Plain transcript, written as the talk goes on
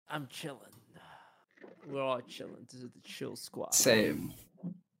I'm chilling. We're all chilling. This is the chill squad. Same.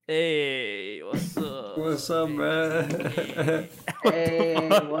 Hey, what's up? What's up, man? Hey,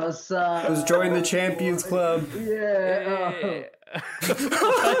 what's up? Let's join the Champions Club. Yeah.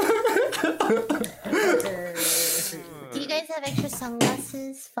 Do you guys have extra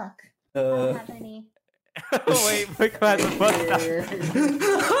sunglasses? Fuck. I don't have any. Oh, wait, my class of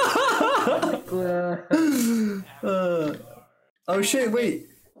Oh shit! Wait.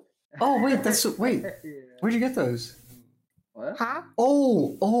 Oh wait, wait. Where'd you get those? What? Huh?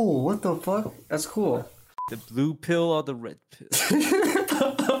 Oh, what the fuck? That's cool. The blue pill or the red pill?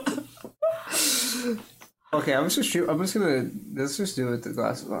 Okay, let's just do it with the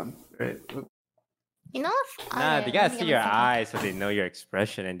glasses on. Right. You know if Nah, they gotta see your eyes so they know your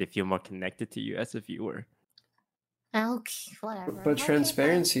expression and they feel more connected to you as a viewer. Okay, whatever. But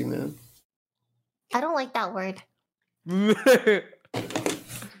transparency, man. I don't like that word.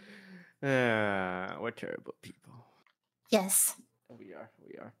 We're terrible people. Yes. We are.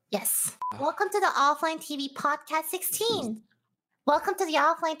 Yes. Welcome to the Offline TV Podcast 16. Welcome to the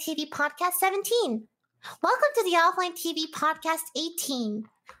Offline TV Podcast 17. Welcome to the Offline TV Podcast 18.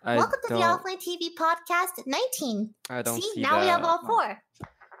 Welcome to the Offline TV Podcast 19. I don't see now that. we have all four.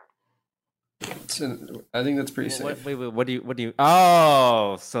 I think that's pretty safe. Wait, what do you?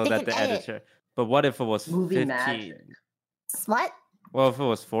 Oh, so They that can the edit. editor. But what if it was Movie 15? magic. What? Well, if it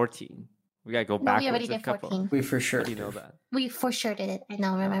was 14, we gotta go No, backwards we already a did couple. 14. We for sure. How do you know that? We for sure did it. I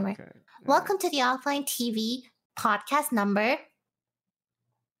know, remember. Okay. Welcome to the Offline TV Podcast number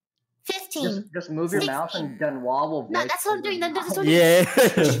 15. Just move your mouth and then wobble. No, voice that's what I'm over doing. your That's mouth. what I'm doing. Yeah.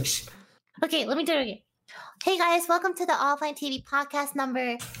 Okay, let me do it again. Hey guys, welcome to the Offline TV Podcast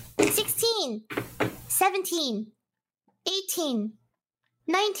number 16, 17, 18,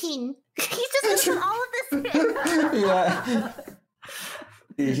 19. He's just gonna put all of this in. Yeah.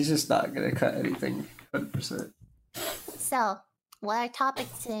 He's just not gonna cut anything. 100%. So, what are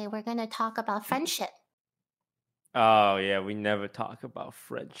topics today? We're gonna talk about friendship. Oh yeah, we never talk about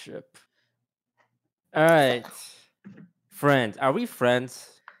friendship. All right, friends. Are we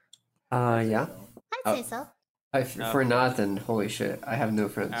friends? Yeah. I'd say so. For nothing, holy shit, I have no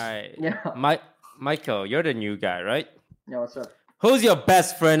friends. All right. Yeah. Michael, you're the new guy, right? Yeah, what's up? Who's your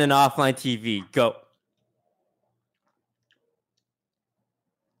best friend in offline TV? Go.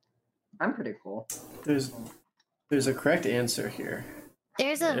 I'm pretty cool. There's a correct answer here.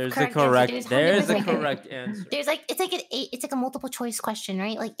 There's a There's correct a correct. answer. There's a like correct answer. There's like it's like a multiple choice question,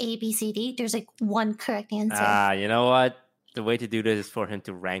 right? Like A, B, C, D. There's like one correct answer. You know what? The way to do this is for him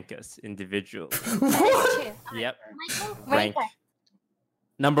to rank us individually. That is true. Yep. Michael, Rank. rank.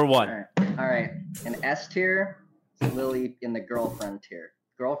 Number one. All right. In S tier, it's Lily in the girlfriend tier.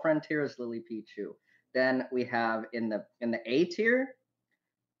 Girlfriend tier is Lily Pichu. Then we have in the A tier,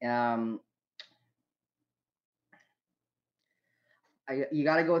 you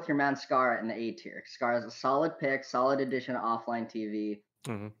got to go with your man Scar in the A tier. Scar is a solid pick, solid addition to Offline TV.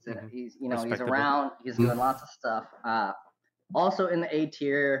 So he's he's Respectable. around, he's doing lots of stuff. Also in the A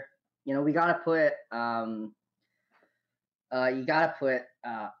tier, we gotta put you gotta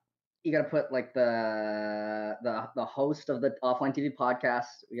put like the host of the Offline TV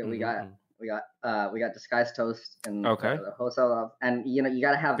podcast. We got Disguised Toast and the host of, and you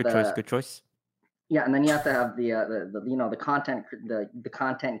gotta have Good choice. Yeah, and then you have to have the content the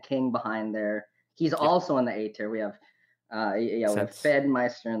content king behind there. He's also in the A tier. We have we have Fed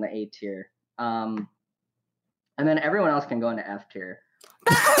Meister in the A tier. And then everyone else can go into F tier.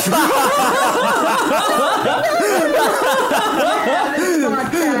 What's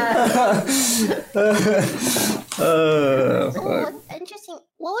interesting?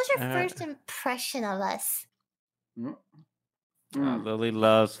 What was your first impression of us? Lily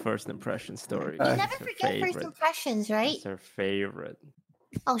loves first impression stories. You never forget first impressions, right? It's her favorite.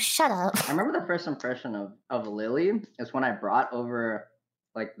 Oh, shut up. I remember the first impression of Lily is when I brought over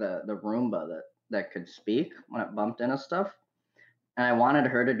like the Roomba that could speak when it bumped into stuff, and I wanted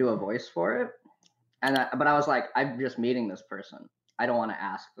her to do a voice for it, but I was like, I'm just meeting this person. I don't want to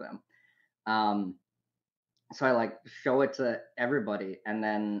ask them. So I like show it to everybody, and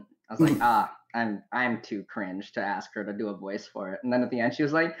then I was like, I'm too cringe to ask her to do a voice for it. And then at the end, she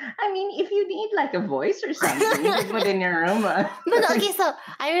was like, I mean, if you need like a voice or something, you can put in your room. But okay, so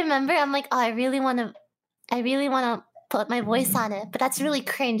I remember I'm like, oh, I really want to put my voice on it, but that's really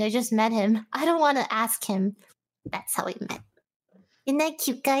cringe. I just met him. I don't want to ask him. That's how we met. Isn't that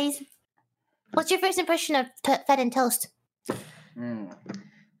cute, guys? What's your first impression of Fed and Toast?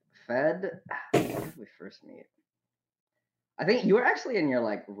 Fed, when did we first meet? I think you were actually in your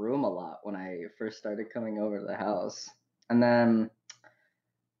like room a lot when I first started coming over to the house, and then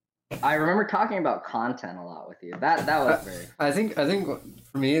I remember talking about content a lot with you. That was very. I think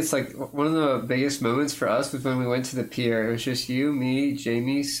for me, it's like one of the biggest moments for us was when we went to the pier. It was just you, me,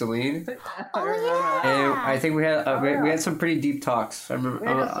 Jamie, Celine, and I think we had we had some pretty deep talks. I remember We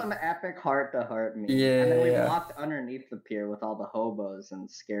had some epic heart-to-heart meetings. Yeah, and then we yeah. walked underneath the pier with all the hobos and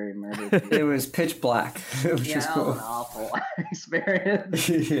scary murder. It was pitch black, which Yeah, was that cool. was an awful experience.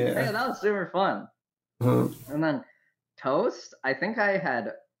 Yeah. Yeah, that was super fun. Uh-huh. And then Toast, I think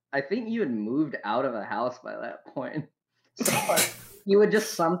you had moved out of the house by that point. So you would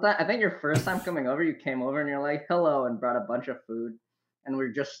just sometimes, I think your first time coming over, you came over and you're like, hello, and brought a bunch of food. And we're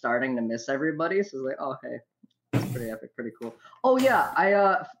just starting to miss everybody. So it's like, oh, hey, that's pretty epic, pretty cool. Oh, yeah,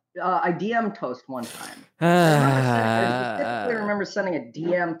 I DM'd Toast one time. I specifically remember sending a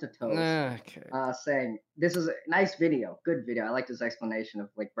DM to Toast Okay. saying, this is a nice video, good video. I liked his explanation of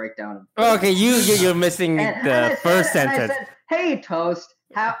like breakdown of. Okay, you're missing And the I first said, sentence. I said, hey, Toast,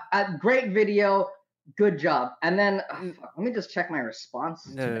 have a great video, good job. And then, let me just check my response.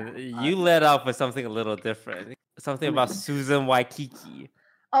 to No, that. you led off with something a little different. Something about Susan Waikiki.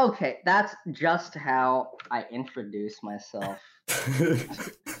 Okay, that's just how I introduce myself to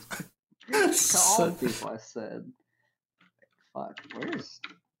all people. I said, fuck, where's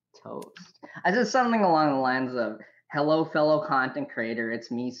Toast? I said something along the lines of, hello, fellow content creator.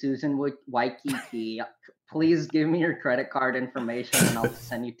 It's me, Susan Waikiki. Please give me your credit card information and I'll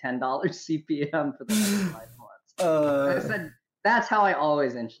send you $10 CPM for the next 5 months. I said, that's how I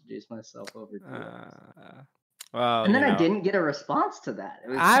always introduce myself over to you. Well, And then you I know, didn't get a response to that.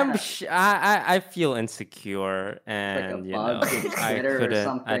 It was I'm kinda I feel insecure, and you know, bug with I Twitter or couldn't,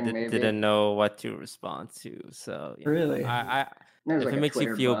 something, maybe. didn't know what to respond to. So you know, Really? There's if like it a makes you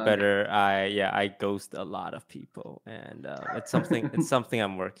Twitter feel bug. better, I ghost a lot of people, and it's something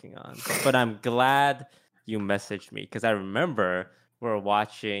I'm working on. But I'm glad you messaged me because I remember we were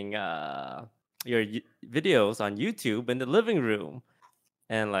watching your videos on YouTube in the living room.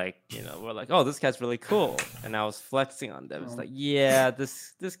 And like, you know, we're like, oh, this guy's really cool. And I was flexing on them. It's like, yeah,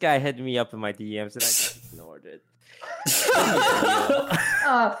 this guy hit me up in my DMs and I just ignored it.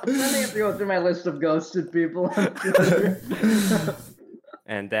 Let me have to go through my list of ghosted people on Twitter.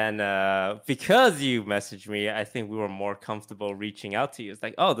 And then because you messaged me, I think we were more comfortable reaching out to you. It's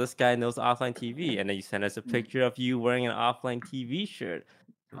like, oh, this guy knows Offline TV. And then you sent us a picture of you wearing an Offline TV shirt.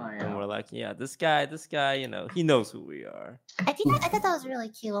 Oh, And yeah. we're like, yeah, this guy, you know, he knows who we are. I thought that was really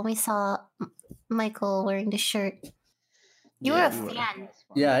cute when we saw Michael wearing the shirt. You Yeah, were a fan.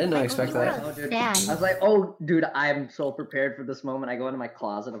 Yeah, I did not Michael, expect you were that. a Oh, dude. fan. I was like, oh, dude, I'm so prepared for this moment. I go into my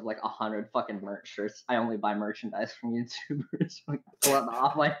closet of like 100 fucking merch shirts. I only buy merchandise from YouTubers. Like, pull out the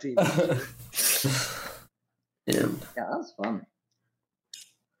Offline TV shirt. Yeah. Yeah, that was fun.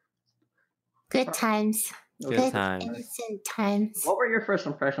 Good times. Good times. Innocent times. What were your first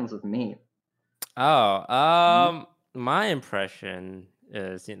impressions of me? Oh, my impression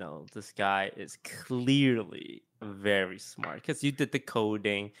is, you know, this guy is clearly very smart because you did the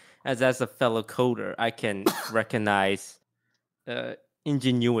coding. As a fellow coder, I can recognize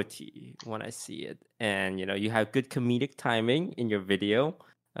ingenuity when I see it, and you know, you have good comedic timing in your video,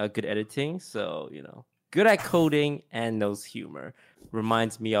 good editing. So you know, good at coding and knows humor.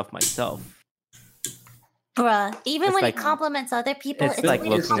 Reminds me of myself. Bruh, even It's when like- he compliments other people, it's it's like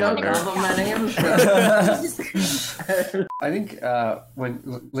weird looking Still at her. complimenting him? I think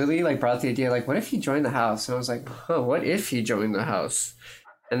when Lily like brought the idea, like, what if he joined the house? And I was like, huh, what if he joined the house?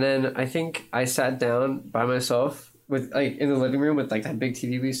 And then I think I sat down by myself with like in the living room with like that big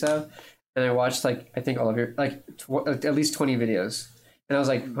TV we used to have, and I watched like I think all of your like at least 20 videos, and I was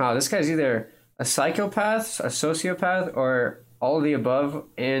like, wow, this guy's either a psychopath, a sociopath, or all of the above,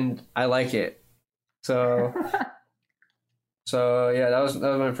 and I like it. So yeah, that was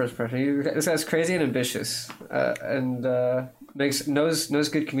my first impression. This guy's crazy and ambitious, and knows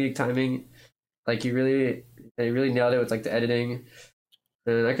good comedic timing. Like he really nailed it with like the editing,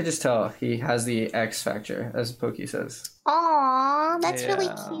 and I could just tell he has the X factor, as Pokey says. Aw, that's really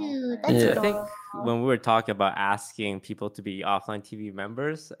Yeah. cute. That's Yeah. I think adorable. when we were talking about asking people to be Offline TV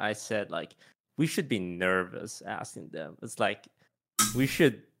members, I said like we should be nervous asking them. It's like we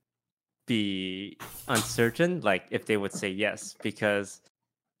should be uncertain, like if they would say yes, because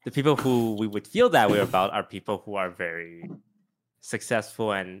the people who we would feel that way about are people who are very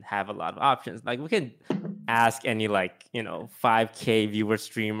successful and have a lot of options. Like we can ask any like, you know, 5K viewer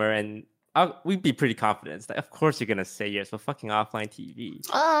streamer and we'd be pretty confident. It's like, of course you're gonna say yes for fucking Offline TV.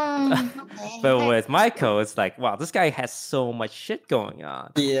 Okay. But with Michael, it's like, wow, this guy has so much shit going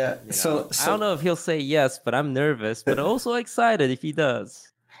on. Yeah. You know? So I don't know if he'll say yes, but I'm nervous, but also excited if he does.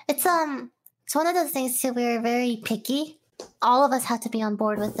 It's one of those things too. We're very picky all of us had to be on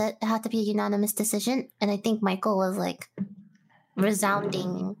board with it. It had to be a unanimous decision, and I think Michael was like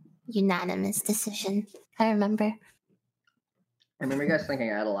resounding unanimous decision. I remember. I remember you guys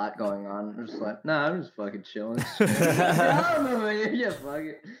thinking I had a lot going on. I'm just like, nah, I'm just fucking chilling. Yeah, fuck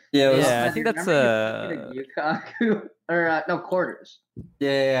it. Yeah, I think that's Yukaku or no quarters.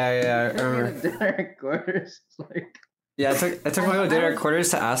 Yeah. I remember. Dinner at quarters. It's like, Yeah, I took Michael to dinner at quarters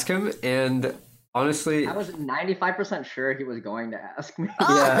to ask him, and honestly, I was 95% sure he was going to ask me.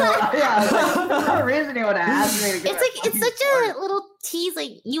 Yeah. Yeah, I was like, there's no reason he would ask me. To go It's such a little tease.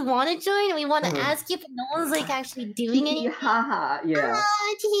 Like, you want to join, and we want to ask you, but no one's like actually doing anything. Haha, yeah.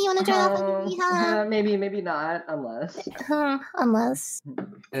 You want to join? Maybe not, unless. Unless.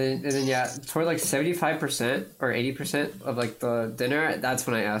 and then yeah, toward like 75% or 80% of like the dinner, that's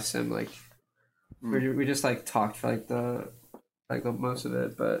when I asked him. Like, we just like talked for like the most of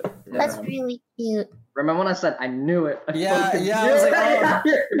it, but yeah. That's really cute. Remember when I said I knew it? I was like,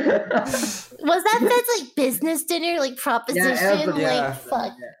 Was that Fed's like business dinner, like proposition? Yeah.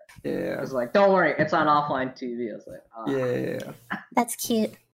 Fuck. Yeah. I was like, don't worry, it's on offline TV. I was like, oh. Yeah. That's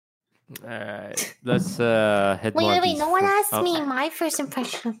cute. All right, let's hit more. Wait. No one asked me my first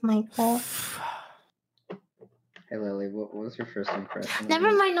impression of Michael. Hey Lily, what was your first impression?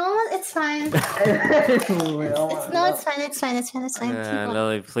 Never mind. No one. It's fine. It's fine.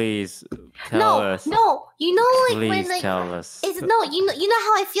 Lily, please tell us. No. You know, like Please when like tell us. you know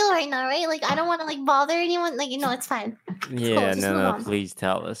how I feel right now, right? Like I don't want to like bother anyone. Like it's fine. Yeah, just no, move no. on. Please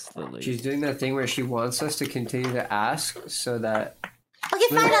tell us, Lily. She's doing that thing where she wants us to continue to ask so that. Okay,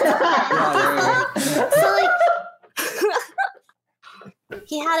 fine. That's okay. So like,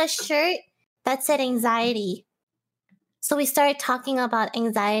 he had a shirt that said anxiety. So we started talking about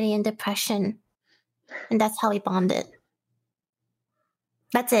anxiety and depression, and that's how we bonded.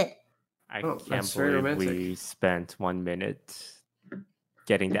 That's it. I Oh, can't that's very believe we romantic. spent 1 minute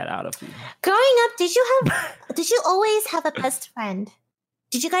getting that out of you. Growing up, did you always have a best friend?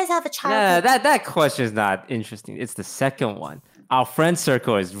 Did you guys have a Yeah, childhood? that question is not interesting. It's the second one. Our friend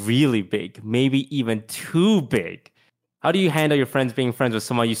circle is really big, maybe even too big. How do you handle your friends being friends with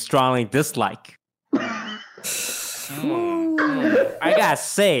someone you strongly dislike? I gotta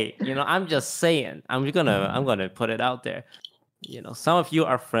say, I'm just saying. I'm gonna put it out there. Some of you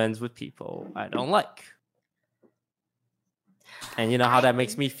are friends with people I don't like. And you know how that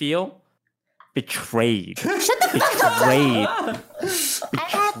makes me feel? Betrayed. Betrayed. I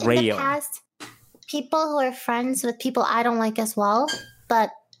had in the past people who are friends with people I don't like as well, but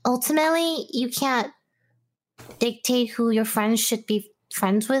ultimately you can't dictate who your friends should be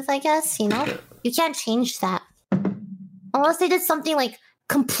friends with, I guess, You can't change that. Unless they did something like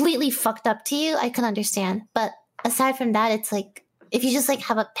completely fucked up to you, I can understand. But aside from that, it's like if you just like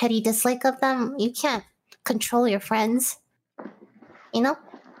have a petty dislike of them, you can't control your friends.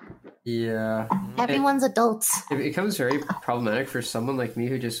 Yeah. Everyone's adults. It becomes very problematic for someone like me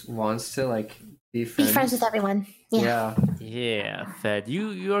who just wants to like be Be friends. friends with everyone. Yeah. Yeah, Fed.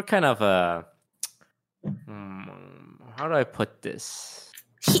 You're kind of a. How do I put this?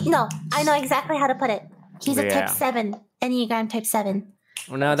 No, I know exactly how to put it. He's a Yeah. type 7, Enneagram type 7.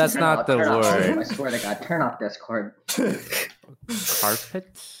 Well, no, that's not the Turn off- I word. swear to God, turn off Discord.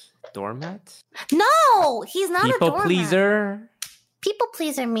 Carpet? Doormat? No, he's not a People doormat. pleaser? People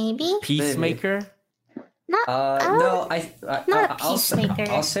pleaser, maybe. Peacemaker? No, Not a I'll peacemaker.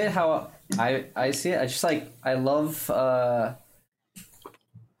 I'll say it how I see it. I just like I love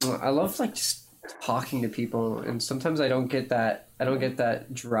like just talking to people, and sometimes I don't get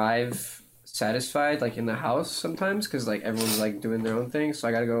that drive satisfied like in the house sometimes because like everyone's like doing their own thing, so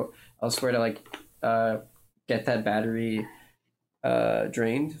I gotta go elsewhere to like get that battery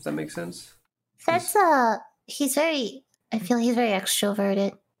drained, if that makes sense. That's I feel he's very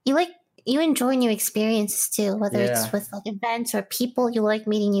extroverted. You enjoy new experiences too, whether Yeah. it's with like events or people. You like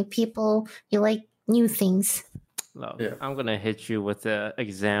meeting new people. You like new things. Look, Yeah. I'm gonna hit you with an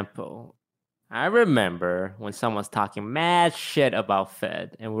example. I remember when someone's talking mad shit about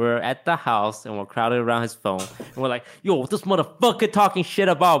Fed, and we're at the house and we're crowded around his phone, and we're like, "Yo, this motherfucker talking shit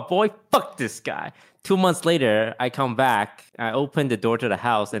about boy, fuck this guy." 2 months later, I come back, I open the door to the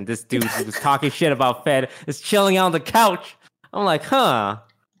house, and this dude who was talking shit about Fed is chilling on the couch. I'm like, huh?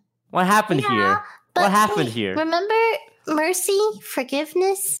 What happened here? But What happened hey, here? Remember mercy,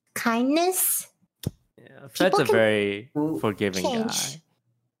 forgiveness, kindness. Yeah, Fed's a can very Well, forgiving guy. change.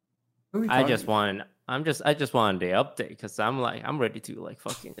 Who are we I talking just wanted the update because I'm ready to like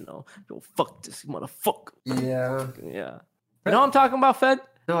fucking yo, fuck this motherfucker. Yeah. Yeah. You know what I'm talking about, Fed?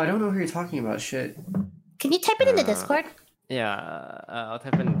 No, I don't know who you're talking about. Shit. Can you type it in the Discord? Yeah, I'll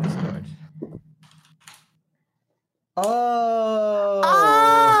type in Discord. Oh.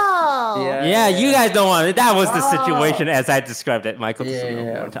 Oh. Yeah, you guys don't want it. That was the situation as I described it. Michael doesn't know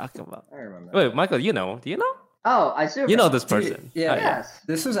what Yeah. we're talking about. I remember. Wait, Michael, you know? Do you know? Oh, I see. You know this Dude, person? yeah. Oh, Yes.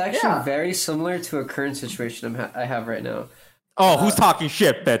 This was actually Yeah. very similar to a current situation I have right now. Oh, who's talking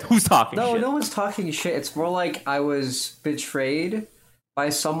shit, Ben? Who's talking No, shit? no one's talking shit. It's more like I was betrayed by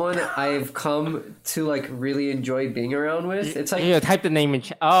someone I've come to like really enjoy being around with. It's like Yeah, type the name in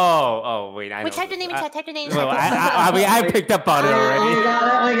chat. Oh, wait. I We know. typed the name in chat. Type the name in Well, chat. I picked up on it already.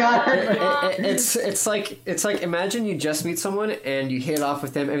 I got it. it's like imagine you just meet someone and you hit it off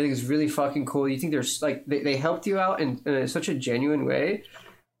with them. Everything's really fucking cool. You think they're like they helped you out in such a genuine way,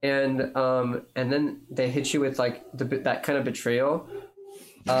 and then they hit you with like that kind of betrayal.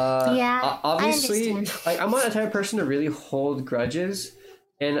 Yeah, obviously, I understand. like I'm not the type of person to really hold grudges,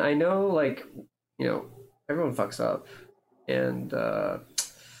 and I know like everyone fucks up, and I'm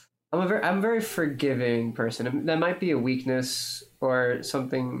a very forgiving person. And that might be a weakness or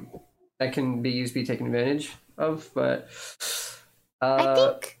something that can be used to be taken advantage of, but I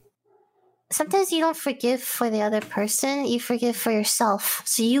think sometimes you don't forgive for the other person, you forgive for yourself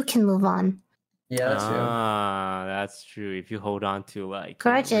so you can move on. yeah, that's true. That's true. If you hold on to like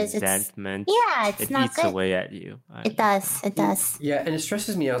Grudges, resentment, it's it not eats good. away at you. It does. Yeah, and it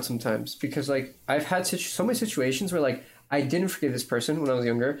stresses me out sometimes because like I've had so many situations where like I didn't forgive this person when I was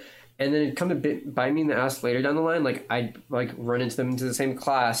younger, and then it'd come to bite me in the ass later down the line. Like I'd like run into them into the same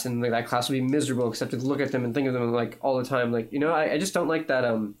class, and like that class would be miserable because I have to look at them and think of them like all the time. Like I just don't like that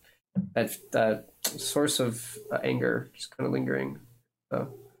that source of anger just kind of lingering.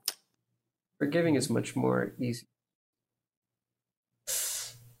 So forgiving is much more easy.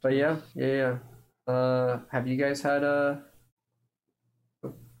 But yeah. Have you guys had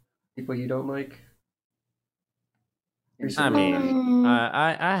people you don't like? I recently? mean,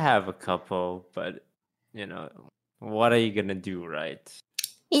 I have a couple, but what are you gonna do, right?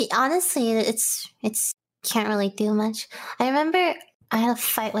 Honestly, it's can't really do much. I remember I had a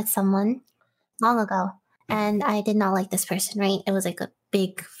fight with someone long ago, and I did not like this person. Right? It was like a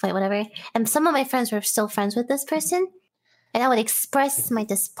big fight, whatever. And some of my friends were still friends with this person, and I would express my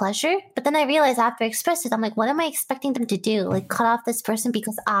displeasure. But then I realized after I expressed it, I'm like, what am I expecting them to do? Like cut off this person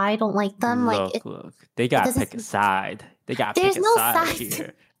because I don't like them? Look, they gotta pick a side. They gotta There's pick a no side side.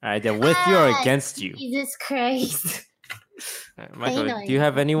 here. All right, they're with you or against you. Jesus Christ. All right, Michael, do you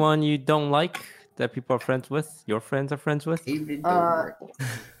have anyone you don't like that people are friends with? Your friends are friends with? Not.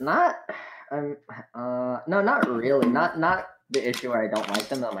 No, not really. Not the issue where I don't like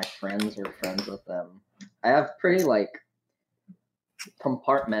them. That my friends are friends with them. I have pretty like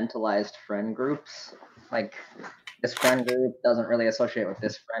compartmentalized friend groups. Like this friend group doesn't really associate with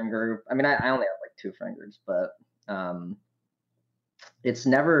this friend group. I mean, I only have like 2 friend groups, but it's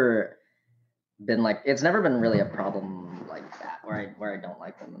never been really a problem like that where I don't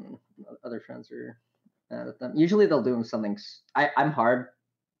like them and other friends are mad at them. Usually they'll do something. I'm hard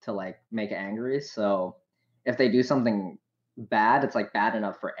to like make angry, so if they do something bad, it's like bad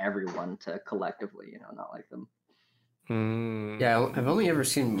enough for everyone to collectively, not like them. Yeah, I've only ever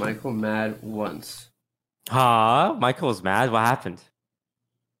seen Michael mad once. Huh? Michael's mad? What happened?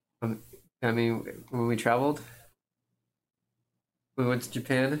 I mean, when we traveled, we went to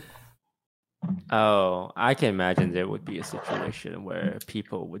Japan. Oh, I can imagine there would be a situation where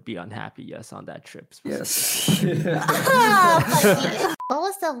people would be unhappy, yes, on that trip. Yes. What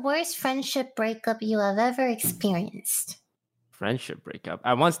was the worst friendship breakup you have ever experienced? Friendship breakup.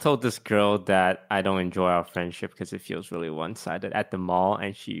 I once told this girl that I don't enjoy our friendship because it feels really one-sided at the mall,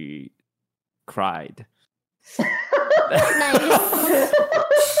 and she cried. Nice.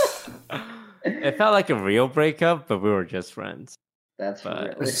 It felt like a real breakup, but we were just friends. That's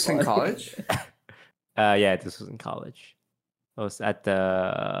really Was this in college? Yeah, this was in college. It was at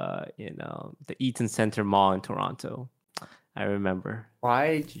the the Eaton Center Mall in Toronto. I remember.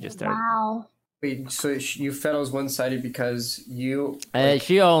 Why? She just started. Wow. Wait, so you felt it was one-sided because you...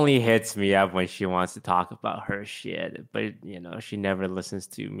 She only hits me up when she wants to talk about her shit, but she never listens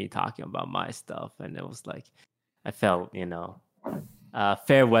to me talking about my stuff, and it was like I felt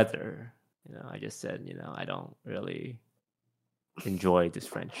fair weather. I just said I don't really enjoy this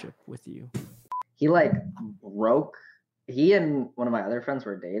friendship with you. He he and one of my other friends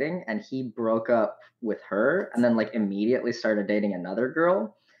were dating, and he broke up with her and then like immediately started dating another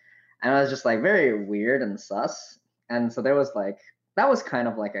girl. And I was just like very weird and sus. And so there was like, that was kind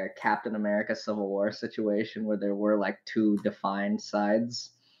of like a Captain America Civil War situation where there were like 2 defined sides.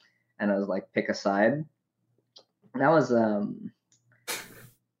 And I was like, pick a side. And that was, that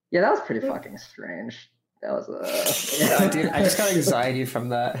was pretty fucking strange. That was dude, I just got anxiety from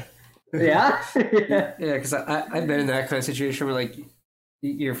that. Yeah. Yeah, because I've been in that kind of situation where like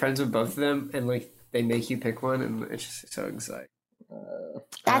you're friends with both of them and like they make you pick one and it's just so exciting.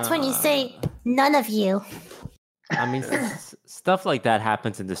 That's when you say none of you. I mean, stuff like that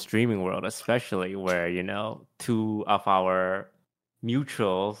happens in the streaming world, especially where, two of our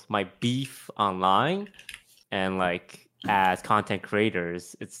mutuals might beef online, and like as content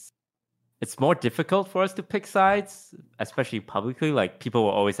creators, it's more difficult for us to pick sides, especially publicly. Like people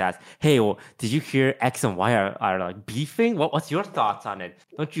will always ask, "Hey, well, did you hear X and Y are like beefing? What's your thoughts on it?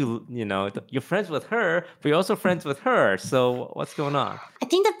 Don't you're friends with her, but you're also friends with her. So what's going on?" I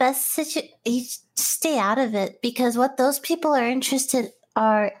think the best you stay out of it, because what those people are interested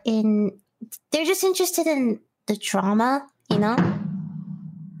they're just interested in the drama,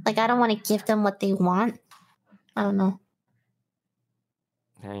 Like I don't want to give them what they want. I don't know.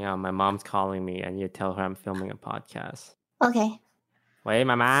 Hang on, my mom's calling me. I need to tell her I'm filming a podcast. Okay. 喂，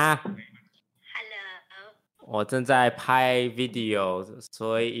妈妈。 Hello. 我正在拍 video，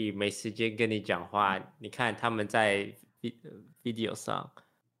所以没时间跟你讲话。你看他们在 video 上。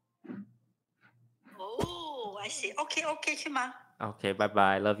Oh, I see. Okay, 去吗？ Okay, bye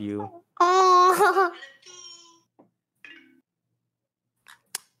bye. Love you. Oh.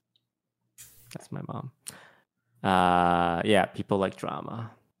 That's my mom. Yeah, people like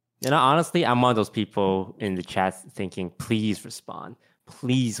drama. Honestly, I'm one of those people in the chat thinking, please respond.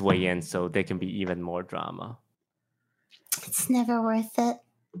 Please weigh in so there can be even more drama. It's never worth it.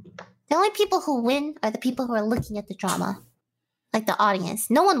 The only people who win are the people who are looking at the drama. Like the audience.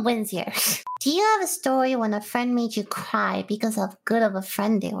 No one wins here. Do you have a story when a friend made you cry because of how good of a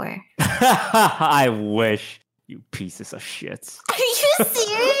friend they were? I wish, you pieces of shit. Are you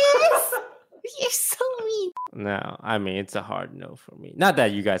serious? You're so mean. No, I mean, it's a hard no for me. Not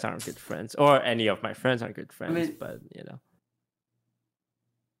that you guys aren't good friends, or any of my friends aren't good friends, but.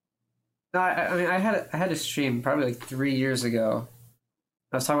 No, I mean, I had a stream probably like 3 years ago.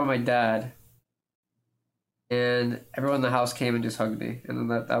 I was talking about my dad, and everyone in the house came and just hugged me, and then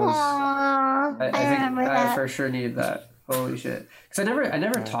that was. Aww, I think remember that. I for sure needed that. Holy shit! Because I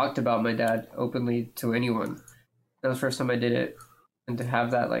never talked about my dad openly to anyone. That was the first time I did it, and to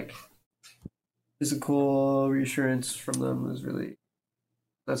have that like physical reassurance from them was really.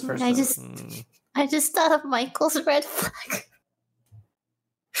 That's the first. I just thought of Michael's red flag.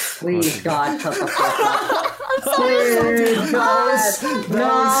 Please, God, shut the fuck up. I'm sorry. Please, God. So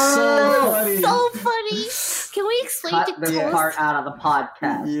funny. So funny. Can we explain Cut to this Toast? part out of the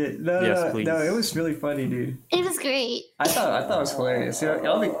podcast. Yeah, Yes, please. no, it was really funny, dude. It was great. I thought it was hilarious.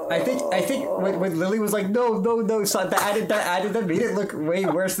 I think when Lily was like, no, so that added made it look way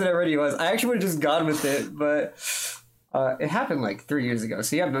worse than it already was. I actually would have just gone with it, but it happened like 3 years ago,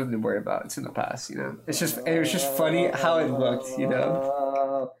 so you have nothing to worry about. It's in the past, It was just funny how it looked,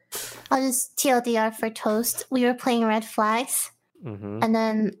 I'll just TLDR for Toast. We were playing red flags, and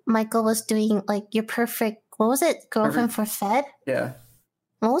then Michael was doing like your perfect. What was it? Girlfriend for Fed? Yeah.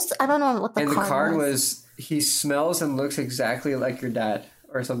 I don't know what the card was. And the card was he smells and looks exactly like your dad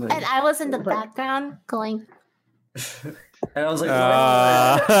or something. And I was in the background going. And I was like,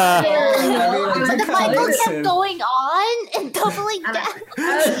 And Michael kept going on and doubling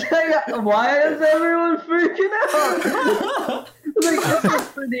down. Why is everyone freaking out? Like, this is a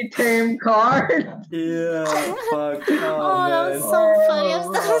pretty tame card. Yeah, fuck. Oh, that was so funny.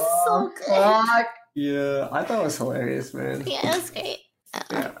 That was so good. Fuck. Yeah, I thought it was hilarious, man. Yeah, it was great.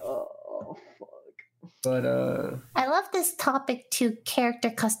 Yeah. Oh, fuck. But I love this topic too, character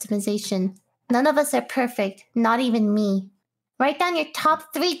customization. None of us are perfect, not even me. Write down your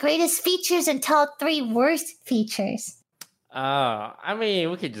top 3 greatest features and top 3 worst features. I mean,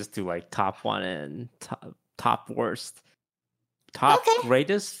 we could just do like top 1 and top worst. Top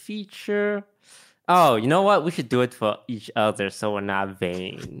greatest feature. Oh, you know what? We should do it for each other so we're not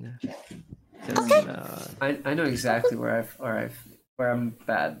vain. Okay. I know exactly where I'm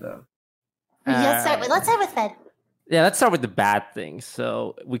bad though. Let's start with Fed. Yeah, let's start with the bad things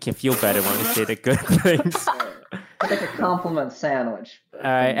so we can feel better when we say the good things. Like a compliment sandwich. All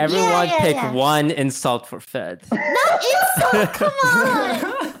right, everyone pick one insult for Fed. Not insult, come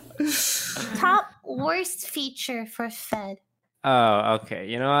on! Top worst feature for Fed. Oh, okay.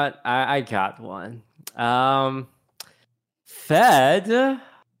 You know what? I got one. Fed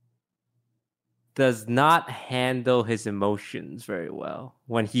does not handle his emotions very well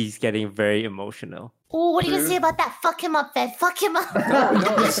when he's getting very emotional. Oh, what are you gonna say about that? Fuck him up, Fed. Fuck him up.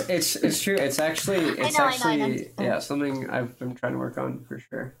 No, it's true. It's actually I know. Something I've been trying to work on for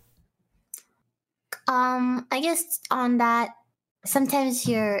sure. I guess on that, sometimes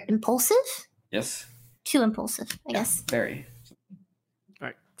you're impulsive. Yes. Too impulsive, I guess. Very. All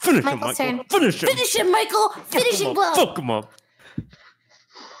right. Finish him, Michael's turn. Michael. Finish him. Finish him, Michael. Finishing blow. Fuck him up.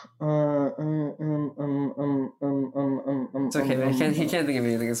 It's okay, man. He can't think of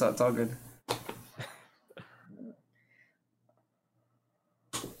anything. It's all good.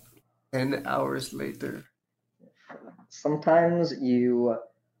 10 hours later. Sometimes you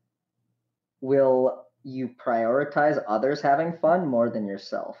prioritize others having fun more than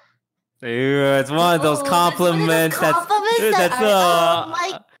yourself. Ew, it's one of those compliments.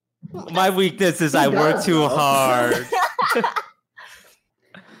 My weakness is I work too hard.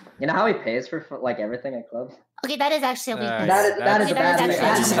 You know how he pays for like everything at clubs? Okay, that is actually a weakness. That is a bad thing. That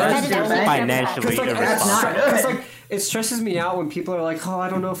is actually financially irresponsible. It stresses me out when people are like, "Oh, I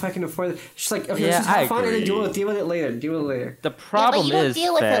don't know if I can afford it." It's just like, okay, Yeah, let's just have I fun and then agree. deal with it later. The problem but you don't is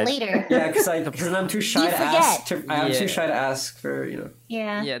deal with that, it later. Yeah, because I'm too shy You to forget. ask. I'm too Yeah. shy to ask for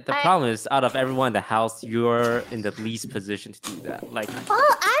Yeah. Yeah, the problem is out of everyone in the house, you're in the least position to do that. Like,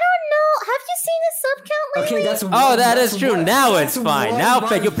 Oh, I don't know. Have you seen his sub count lately? Okay, that's oh, that is true. Now it's that's fine. one Now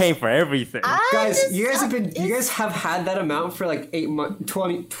month. you're paying for everything. Guys, you guys have had that amount for like 8 months,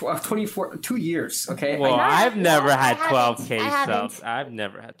 24, 2 years. Okay. Well, I've never had I 12K haven't. subs. I've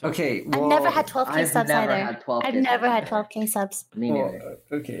never had 12K. Okay. I've Well, never had 12K I've subs never either. had 12K I've never subs. had 12K subs. Me well, neither.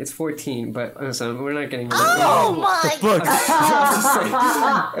 okay, it's 14, but listen, we're not getting. Oh my Fuck. god!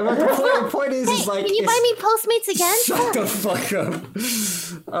 The point is, Hey, like, can you buy me Postmates again? Shut the fuck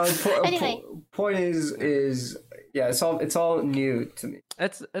up. Anyway. Point is, yeah, it's all new to me.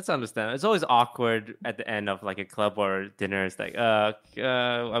 It's understandable. It's always awkward at the end of like a club or dinner. It's like,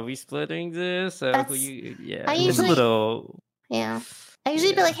 are we splitting this? That's- Yeah, I it's a usually- little. Yeah. I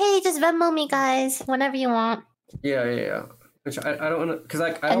usually be like, hey, just Venmo me, guys, whenever you want. Yeah. Which I don't want to, because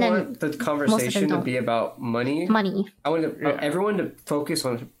like I And don't then want the conversation to don't. be about money. Money. I want everyone to focus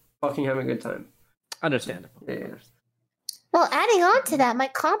on fucking having a good time. Understandable. Yeah. Well, adding on to that, my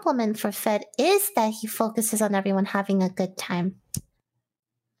compliment for Fed is that he focuses on everyone having a good time.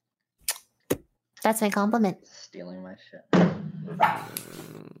 That's my compliment. Stealing my shit.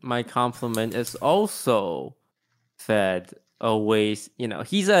 My compliment is also Fed. Always,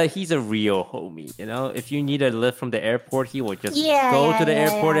 he's a real homie. If you need a lift from the airport, he will just go to the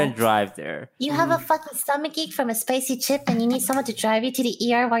airport and drive there. You have a fucking stomach ache from a spicy chip and you need someone to drive you to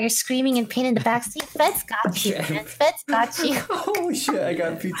the ER while you're screaming in pain in the backseat? Fed's got you, man. Fed's got you. Oh shit! I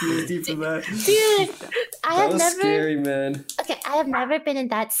got PTSD from that. Dude, I That have was never... scary, man. Okay, I have never been in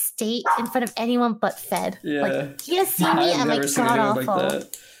that state in front of anyone but Fed. Yeah. Like, he has seen me, I've I'm never like, seen god anyone awful. like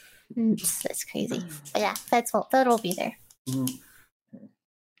that. That's crazy. But yeah, Fed will be there.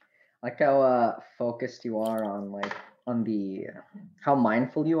 Like how focused you are on the how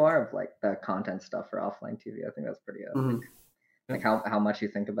mindful you are of like the content stuff for offline TV. I think that's pretty like how much you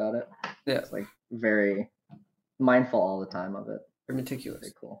think about it. Yeah. It's like very mindful all the time of it. Meticulous.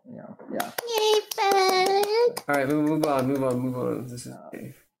 Pretty cool. Yeah. Yay, Fed! All right, move on. This is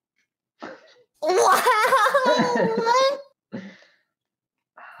okay. Wow!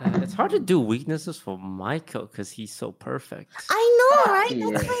 It's hard to do weaknesses for Michael because he's so perfect. I know, Fuck right?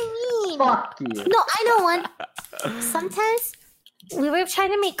 you. That's what I mean. Fuck you. No, I know one. Sometimes we were trying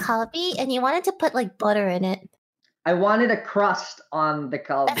to make kalbi and you wanted to put like butter in it. I wanted a crust on the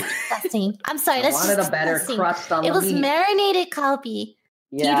kalbi. That's disgusting. I'm sorry, I that's wanted just a better disgusting. crust on It the was meat. marinated kalbi.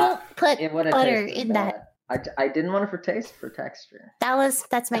 You Yeah, don't put it would have butter in that. I didn't want it for taste, for texture.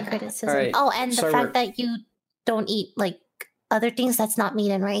 That's my criticism. Alright, Oh, and the sorry, fact that you don't eat like other things that's not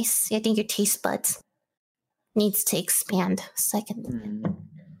meat and rice. I think your taste buds needs to expand. So I can.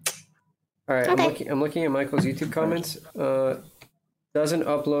 All right, Okay. I'm looking at Michael's YouTube comments. Doesn't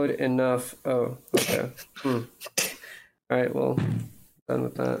upload enough. Oh, okay. All right, well, done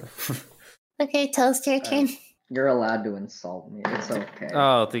with that. Okay, Toast, your turn. You're allowed to insult me. It's okay.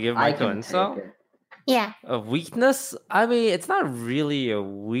 Oh, to give I Michael can insult? take it. Yeah. A weakness? I mean, it's not really a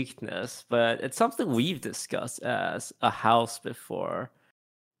weakness, but it's something we've discussed as a house before,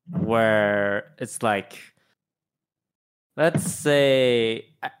 where it's like, let's say,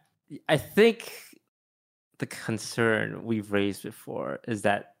 I think the concern we've raised before is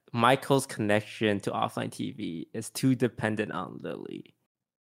that Michael's connection to offline TV is too dependent on Lily.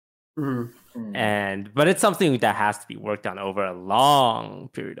 But it's something that has to be worked on over a long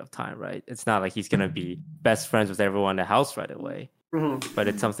period of time, right? It's not like he's gonna be best friends with everyone in the house right away. But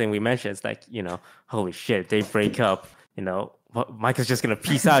it's something we mentioned. It's like, holy shit, they break up. Michael's just gonna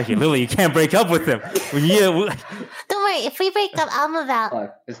peace out here. Lily, you can't break up with him. Don't worry, if we break up, I'm about.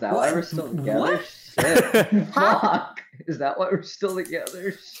 Fuck, is that why we're still together? What? Shit. Huh? Fuck. Is that why we're still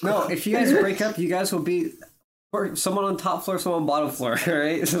together? No, if you guys break up, you guys will be someone on top floor, someone on bottom floor,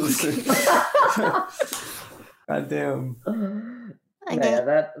 right? God damn. Okay.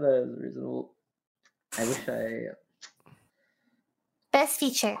 that is reasonable. I wish I. Best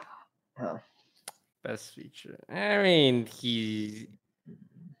feature. Oh. Best feature. I mean,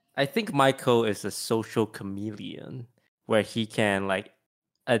 I think Michael is a social chameleon where he can like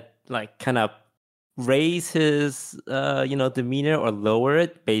kind of raise his demeanor or lower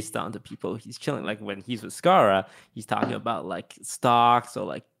it based on the people he's chilling. Like when he's with Skara, he's talking about like stocks or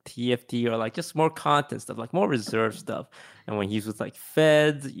like TFT or like just more content stuff, like more reserved stuff. And when he's with like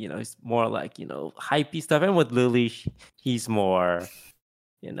Feds, he's more like hypey stuff. And with Lily, he's more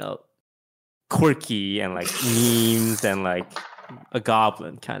quirky and like memes and like a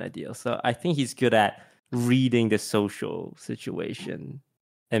goblin kind of deal. So I think he's good at reading the social situation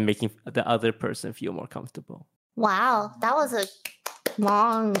and making the other person feel more comfortable. Wow, that was a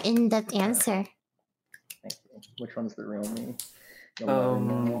long, in-depth answer. Thank you. Which one's the real me?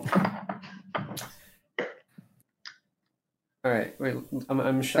 All right, wait.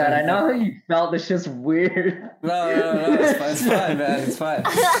 I'm sure. Dad, I know how you felt. It's just weird. No, it's fine, man. It's fine.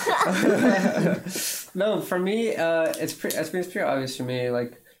 No, for me, it's pretty obvious for me.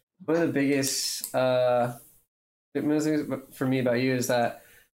 Like one of the biggest things for me about you is that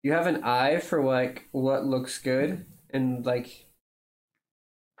you have an eye for like what looks good, and like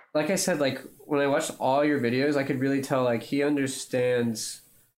I said, like when I watched all your videos, I could really tell like he understands.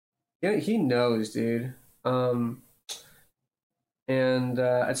 He knows, dude. And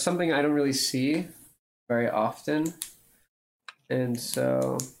it's something I don't really see very often. And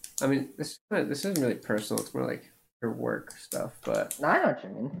so, I mean, this isn't really personal. It's more like your work stuff. But No, I know what you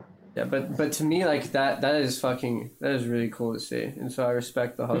mean. yeah, but to me, like that is really cool to see. And so I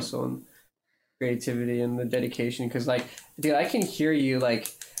respect the hustle and creativity and the dedication. Because like, dude, I can hear you like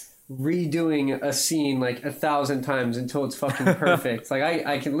redoing a scene like 1,000 times until it's fucking perfect. Like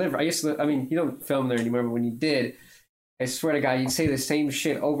I can live. I mean, you don't film there anymore, but when you did, I swear to God, you'd say the same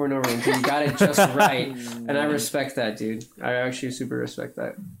shit over and over until you got it just right. And I respect that, dude. I actually super respect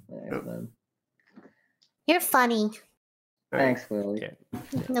that. Thanks, man. You're funny. Thanks, Lily. Okay.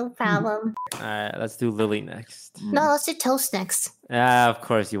 No problem. All right, let's do Lily next. No, let's do Toast next. Of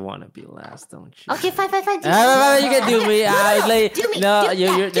course you want to be last, don't you? Okay, fine. You can do me. Do me.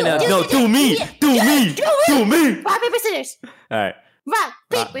 Do me. Rock, paper, scissors. All right. Rock,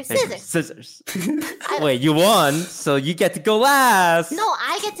 paper, scissors. Wait, you won, so you get to go last. No,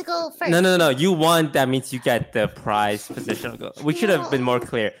 I get to go first. No. You won. That means you get the prize position. We should have been more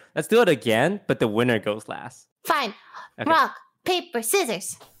clear. Let's do it again, but the winner goes last. Fine. Okay. Rock, paper,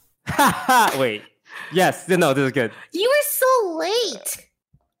 scissors. Wait. Yes. No, this is good. You were so late.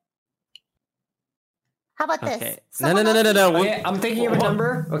 How about Okay. this? No. Okay, I'm thinking of a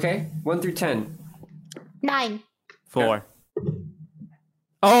number. Okay, 1 through 10. 9. 4.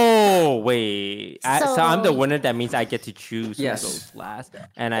 Oh, wait. So I'm the winner. That means I get to choose who Yes. goes last.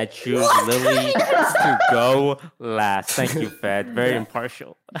 And I choose Lily to go last. Thank you, Fed. Very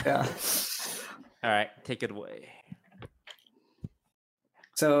impartial. Yeah. All right. Take it away.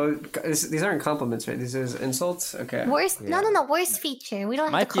 So these aren't compliments, right? These is insults. Okay. Worst? Yeah. No. Worst feature. We don't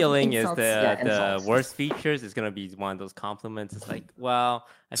have My to call feeling is insults. the insults. worst features is going to be one of those compliments. It's like, well,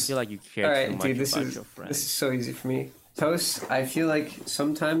 I feel like you care All too right, much dude. about your friends. This is so easy for me. Toast, I feel like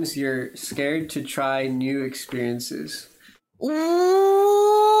sometimes you're scared to try new experiences.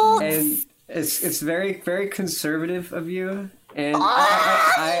 Ooh. And it's very, very conservative of you. And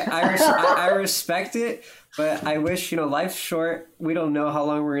I respect it, but I wish, life's short. We don't know how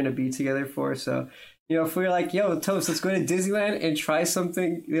long we're going to be together for. So, if we're like, yo, Toast, let's go to Disneyland and try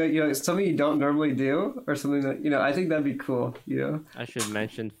something, something you don't normally do or something that, I think that'd be cool, I should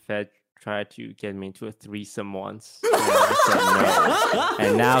mention Fed tried to get me into a threesome once. And I said no.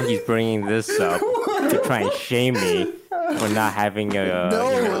 And now he's bringing this up to try and shame me for not having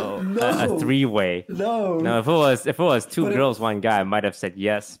a three-way. No, if it was two girls, one guy, I might have said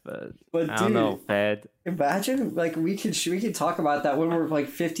yes, but I don't know, Fed. Imagine, like, we could talk about that when we're like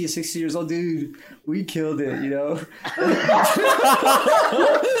 50, 60 years old, dude. We killed it, We killed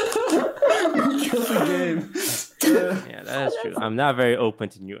the game. Yeah, that is true. I'm not very open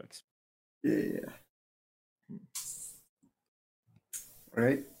to new experiences. Yeah. All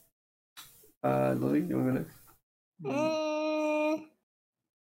right. Lily, you want to?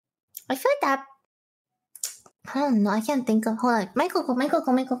 I feel like that. I don't know. I can't think of. Hold on. Michael, go.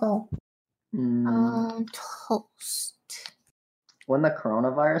 Toast. When the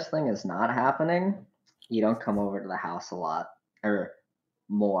coronavirus thing is not happening, you don't come over to the house a lot or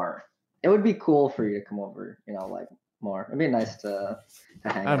more. It would be cool for you to come over, like more. It'd be nice to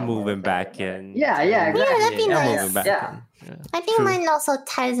hang out. I'm more moving with back everybody. in. Yeah, exactly. Yeah, that'd be I'm nice. moving back Yeah. in. Yeah. I think True. mine also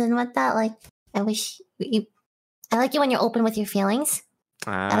ties in with that. Like, I wish I like it when you're open with your feelings.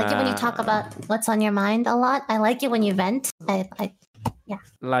 I like it when you talk about what's on your mind a lot. I like it when you vent.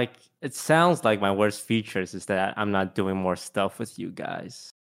 Like, it sounds like my worst features is that I'm not doing more stuff with you guys.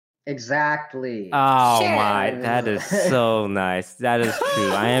 Exactly. Oh Sure. my, that is so nice. That is true.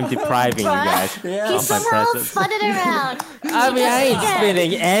 I am depriving you guys He of my somehow presence. spun it around. I mean, I ain't Yeah.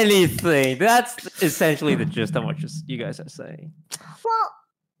 spinning anything. That's essentially the gist of what you guys are saying. Well,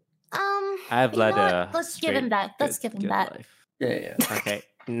 I've you led know what? a Let's give him that. Let's give him good that. life. Yeah. Okay,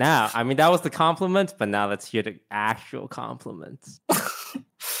 now, I mean, that was the compliment, but now let's hear the actual compliments.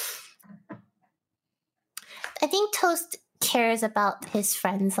 I think Toast cares about his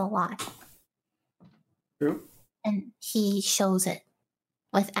friends a lot, True. and he shows it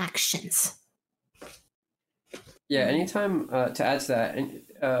with actions. Yeah, anytime to add to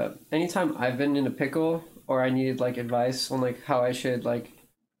that, anytime I've been in a pickle or I needed like advice on like how I should like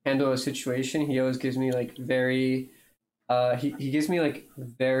handle a situation, he always gives me like very he gives me like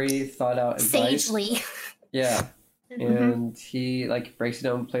very thought out advice. Sagely. Yeah. Mhm. And he like breaks it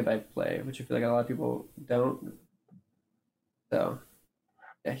down play by play, which I feel like a lot of people don't. So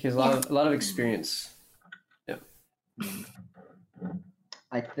yeah, he has a lot of experience. Yeah.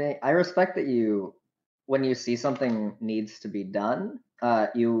 I respect that you, when you see something needs to be done,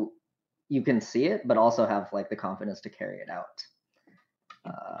 you can see it, but also have like the confidence to carry it out.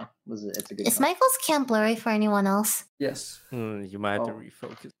 It's a good. Is Michael's cam blurry for anyone else? Yes. You might have to Oh.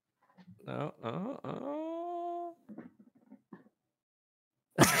 refocus. Oh.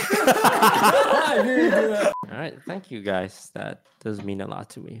 All right, thank you guys. That does mean a lot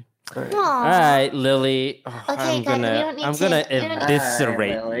to me. All right. All right, Lily. Okay, guys, we don't need I'm to- gonna we don't need-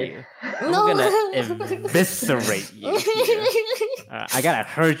 eviscerate All right, Lily. you. I'm gonna eviscerate you. Here. I gotta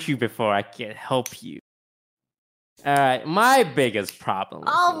hurt you before I can help you. All right, my biggest problem. with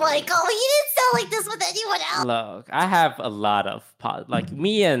Oh Lily- my god, you didn't sound like this with anyone else. Look, I have a lot of like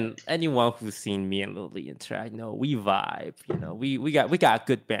me and anyone who's seen me and Lily interact. No, we vibe. You know, we got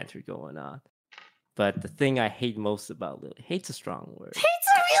good banter going on. But the thing I hate most about Lily, hate's a strong word. It's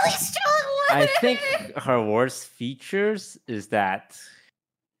a really strong word. I think her worst features is that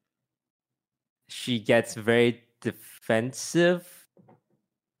she gets very defensive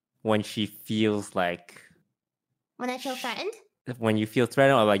when she feels like When I feel threatened? when you feel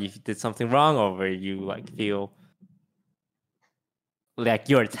threatened or like you did something wrong or where you like feel like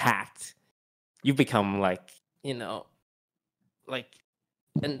you're attacked, you become like, you know, like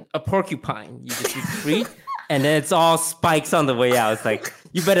a porcupine. You just retreat and then it's all spikes on the way out. It's like,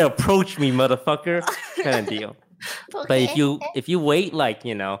 you better approach me, motherfucker, kind of deal. Okay. But if you wait like,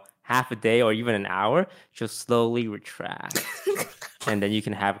 you know, half a day or even an hour, she'll slowly retract. And then you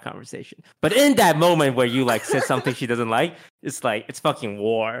can have a conversation. But in that moment where you like said something she doesn't like, it's like it's fucking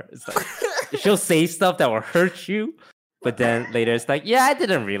war. It's like she'll say stuff that will hurt you, but then later it's like, yeah, I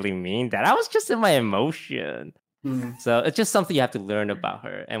didn't really mean that. I was just in my emotion. So it's just something you have to learn about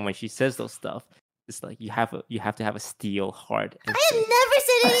her. And when she says those stuff, it's like you have to have a steel heart. And I have never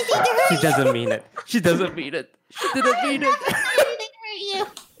said anything to hurt she you. doesn't mean it. She doesn't mean it. She didn't I mean have it. never said anything to hurt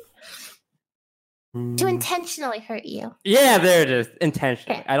you. To intentionally hurt you. Yeah, there it is.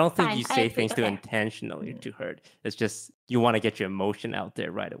 Intentionally. Okay, I don't think fine, you I say agree, things to okay. intentionally to hurt. It's just you want to get your emotion out there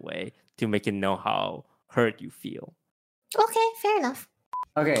right away to make it know how hurt you feel. Okay, fair enough.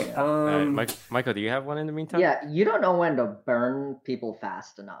 Okay. Michael, do you have one in the meantime? Yeah, you don't know when to burn people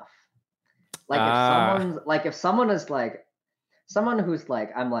fast enough. Like if someone is like someone who's like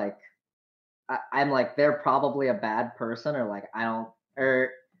I'm like they're probably a bad person or like I don't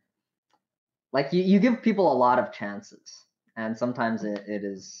or like you give people a lot of chances and sometimes it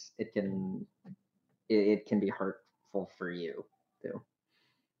can be hurtful for you too.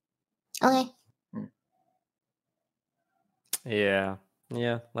 Okay. Yeah.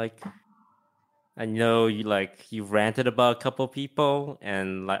 Like I know you ranted about a couple people,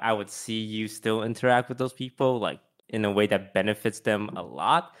 and like I would see you still interact with those people like in a way that benefits them a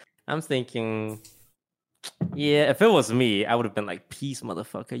lot. I'm thinking, yeah, if it was me, I would have been like, peace,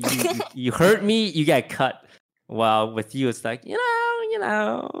 motherfucker. You hurt me, you get cut. While with you, it's like, you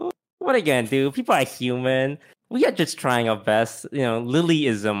know, what are you gonna do? People are human. We are just trying our best. You know,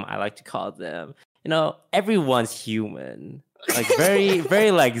 Lilyism, I like to call them. You know, everyone's human. Like very,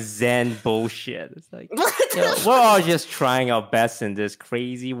 very like Zen bullshit. It's like, you know, we're all just trying our best in this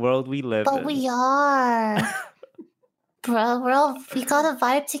crazy world we live in. But we are. Bro, we gotta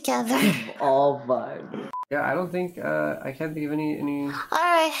vibe together. All vibe. Yeah, I don't think I can't think of any.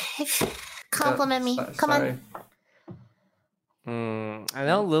 Alright. Compliment me. Come on. I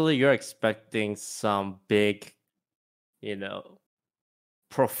know, Lily, you're expecting some big, you know,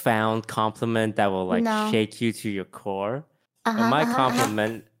 profound compliment that will like No. shake you to your core. But Uh-huh, my uh-huh,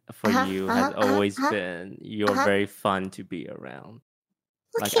 compliment for you has always uh-huh. been you're very fun to be around.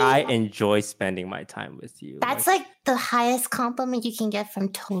 Like Okay. I enjoy spending my time with you. That's like the highest compliment you can get from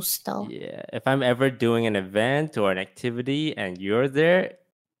Toast, though. Yeah, if I'm ever doing an event or an activity and you're there,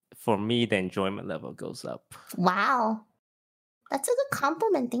 for me the enjoyment level goes up. Wow. That's a good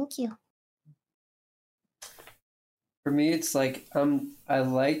compliment. Thank you. For me, it's like I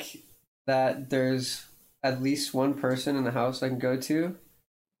like that there's at least one person in the house I can go to,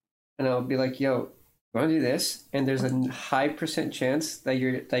 and I'll be like, "Yo, you want to do this?" And there's a high percent chance that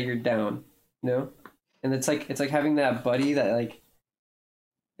you're down, you know. And it's like having that buddy that like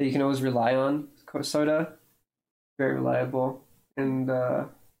that you can always rely on. Soda, very reliable, and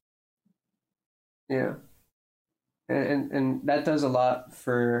yeah, and that does a lot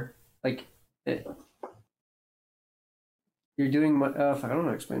for like it. You're doing I don't know how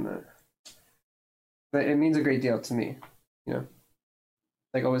to explain that, but it means a great deal to me, you know,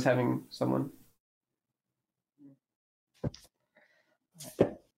 like always having someone.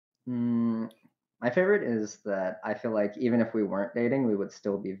 My favorite is that I feel like even if we weren't dating, we would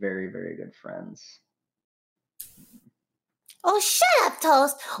still be very, very good friends. Oh, shut up,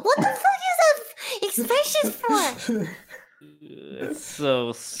 Toast. What the fuck is that expression for? It's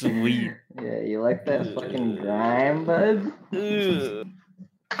so sweet. Yeah, you like that fucking grime, bud?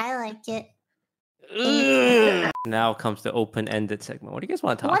 I like it. Now comes the open-ended segment. What do you guys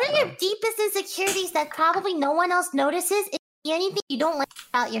want to talk What are about? your deepest insecurities that probably no one else notices? Is there anything you don't like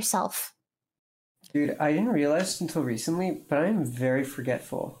about yourself? Dude, I didn't realize until recently, but I am very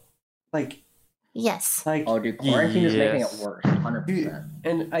forgetful. Like, yes. Like, oh, dude, quarantine is making it yes. worse, 100%. Dude,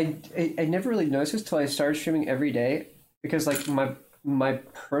 and I never really noticed till I started streaming every day because like my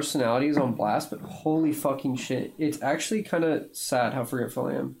personality is on blast, but holy fucking shit, it's actually kind of sad how forgetful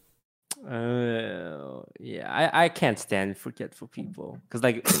I am. Yeah, I can't stand forgetful people because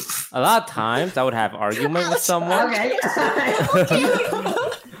like a lot of times I would have argument with someone. Okay.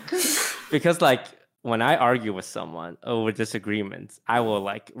 Because like when I argue with someone over disagreements, I will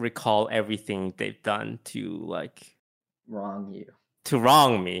like recall everything they've done to like Wrong you. to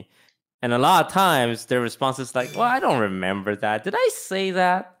wrong me. And a lot of times their response is like, well, I don't remember that. Did I say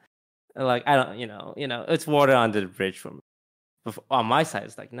that? And like I don't, it's water under the bridge for me. But on my side,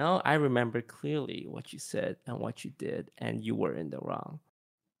 it's like, no, I remember clearly what you said and what you did, and you were in the wrong.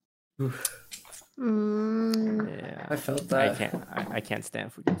 Yeah, I felt that. I can't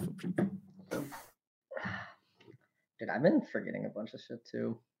stand forgetful people. Dude, I've been forgetting a bunch of shit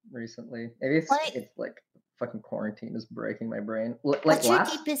too recently. Maybe it's like fucking quarantine is breaking my brain. What's your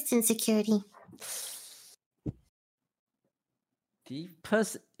deepest insecurity?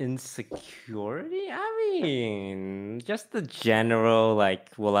 Deepest insecurity? I mean, just the general, like,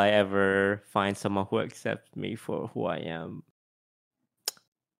 will I ever find someone who accepts me for who I am?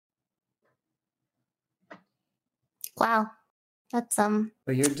 Wow. That's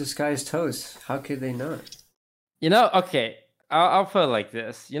But you're disguised Toast. How could they not? Okay, I'll put it like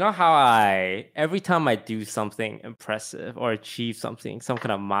this. You know how every time I do something impressive or achieve something, some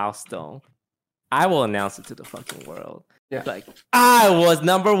kind of milestone, I will announce it to the fucking world. Yeah. Like, I was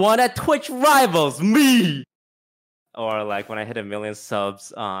 #1 at Twitch Rivals, me! Or like when I hit 1 million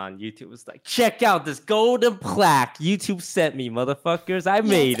subs on YouTube, it's like, check out this golden plaque YouTube sent me, motherfuckers. I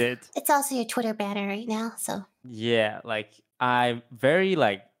made it. It's also your Twitter banner right now, so. Yeah, like I'm very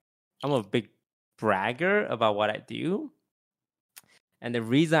I'm a big bragger about what I do. And the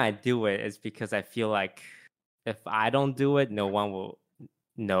reason I do it is because I feel like if I don't do it, no one will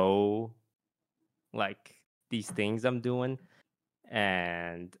know like these things I'm doing.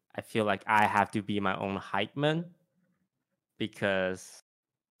 And I feel like I have to be my own hype man because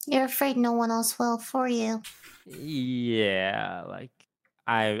you're afraid no one else will for you. Yeah, like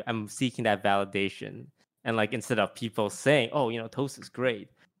I'm seeking that validation. And like instead of people saying, oh, Toast is great,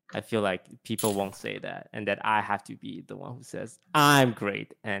 I feel like people won't say that, and that I have to be the one who says I'm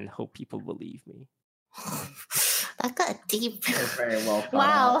great and hope people believe me. That got deep. That's very well thought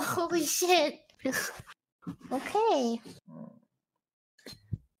wow, out. holy shit. Okay.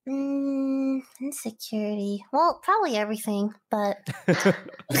 Insecurity. Well, probably everything, but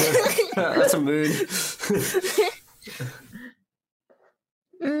that's a mood.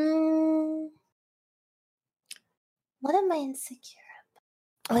 What am I insecure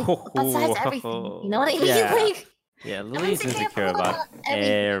about? Like besides everything, you know what I mean? Yeah. Like, Yeah, Lily's insecure about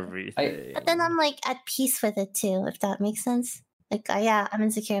everything. But then I'm like at peace with it too, if that makes sense. Like, yeah, I'm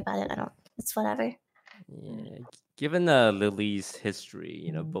insecure about it. It's whatever. Yeah. Given Lily's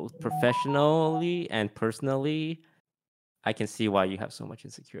history, both professionally and personally, I can see why you have so much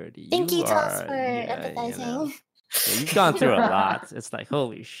insecurity. Thank you, Toss, are, for empathizing. yeah, you've gone through a lot. It's like,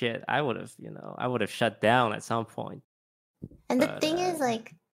 holy shit, I would have shut down at some point. And the thing is,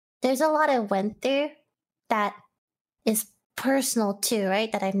 like, there's a lot I went through that is personal too,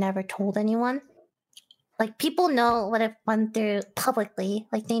 right? That I've never told anyone. Like, people know what I've went through publicly.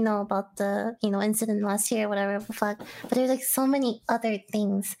 Like, they know about the, incident last year, whatever the fuck. But there's, like, so many other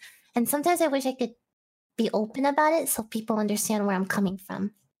things. And sometimes I wish I could be open about it so people understand where I'm coming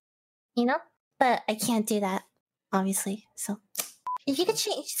from. But I can't do that, obviously. So, if you could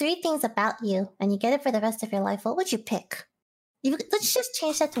change 3 things about you and you get it for the rest of your life, what would you pick? Let's just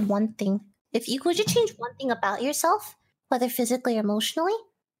change that to one thing. Could you change one thing about yourself, whether physically or emotionally?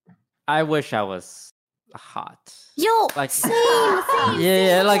 I wish I was hot. Yo, like same.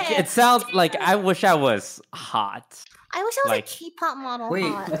 Yeah, like it sounds like I wish I was hot. I wish I was like, a K-pop model. Wait,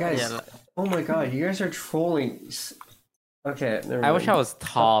 hot. guys! Oh my god, you guys are trolling. Okay, never mind. I wish I was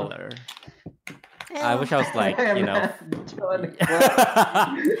taller. I wish I was like,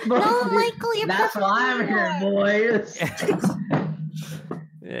 No, Michael, you're That's perfect. why I'm here, boys.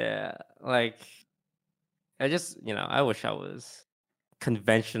 Yeah, like I just, I wish I was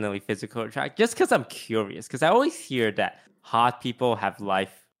conventionally physical attract just because I'm curious. Because I always hear that hot people have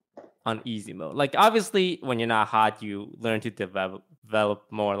life on easy mode. Like, obviously, when you're not hot, you learn to develop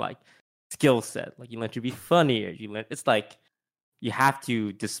more like skill set. Like, you learn to be funnier. It's like you have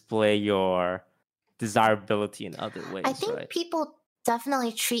to display your desirability in other ways. I think right? people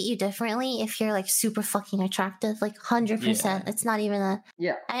definitely treat you differently if you're like super fucking attractive, like 100%. Yeah. It's not even a.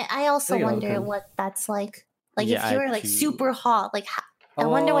 Yeah. I also Think wonder open. what that's like. Like, Yeah, if you're like super hot, like I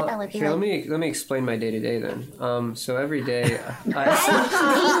wonder what that would be Here, like. let me explain my day to day then. So every day, There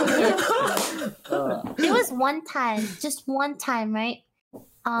was one time, just one time, right?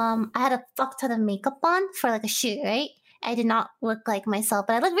 I had a fuck ton of makeup on for like a shoot, right? I did not look like myself,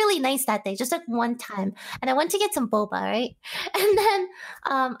 but I looked really nice that day, just like one time. And I went to get some boba, right? And then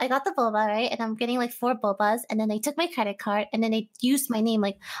I got the boba, right? And I'm getting like 4 bobas. And then they took my credit card and then they used my name,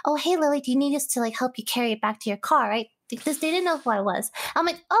 like, oh, hey, Lily, do you need us to like help you carry it back to your car, right? Because they didn't know who I was. I'm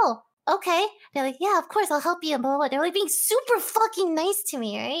like, oh, okay. They're like, yeah, of course, I'll help you. And blah, blah, blah. They're like being super fucking nice to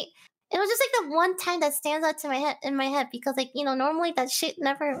me, right? It was just like the one time that stands out to my head because, like, normally that shit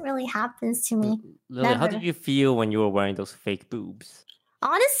never really happens to me. Lily, how Never. did you feel when you were wearing those fake boobs?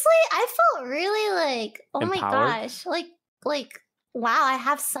 Honestly, I felt really like, oh my Empowered? gosh, like wow, I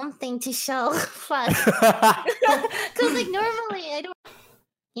have something to show. Fuck, because like normally I don't,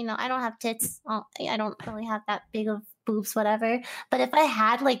 I don't have tits. I don't really have that big of boobs, whatever. But if I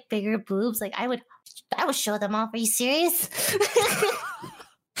had like bigger boobs, like I would show them off. Are you serious?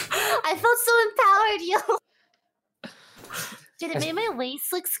 I felt so empowered, yo. Dude, it made my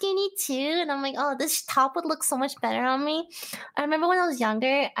waist look skinny too, and I'm like, oh, this top would look so much better on me. I remember when I was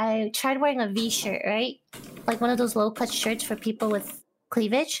younger, I tried wearing a V-shirt, right? Like one of those low-cut shirts for people with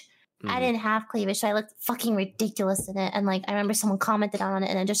cleavage. I didn't have cleavage, so I looked fucking ridiculous in it. And like, I remember someone commented on it,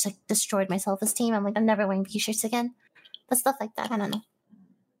 and it just like destroyed my self-esteem. I'm like, I'm never wearing V-shirts again. But stuff like that, I don't know.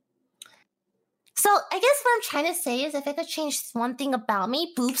 So I guess what I'm trying to say is, if I could change one thing about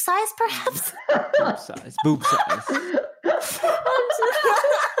me, boob size, perhaps. Boob size.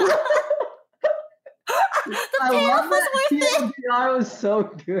 I love that TLDR was so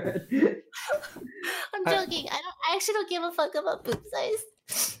good. I'm joking. I actually don't give a fuck about boob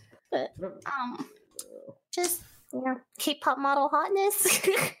size. But just K-pop model hotness.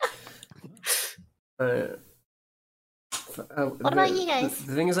 What about you guys?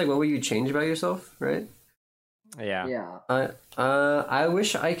 The thing is, like, what would you change about yourself, right? Yeah. Yeah. I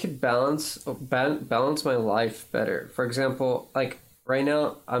wish I could balance my life better. For example, like right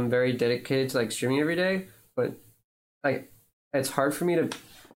now, I'm very dedicated to like streaming every day, but like it's hard for me to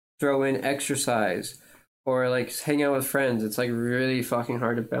throw in exercise or like hang out with friends. It's like really fucking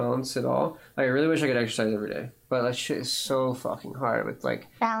hard to balance it all. Like, I really wish I could exercise every day, but that shit is so fucking hard with like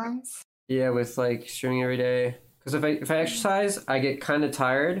Balance. Yeah, with like streaming every day. Because if I exercise, I get kind of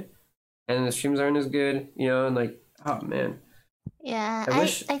tired, and the streams aren't as good, and like, oh man. Yeah, I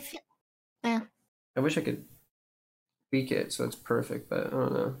wish I feel. Yeah. I wish I could tweak it so it's perfect, but I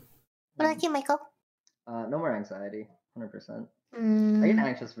don't know. What about you, Michael? No more anxiety. 100%. I get Mm,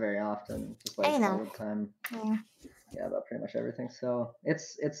 anxious very often, just like I know. all the time. yeah. Yeah, about pretty much everything. So it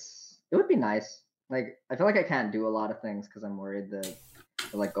would be nice. Like, I feel like I can't do a lot of things because I'm worried that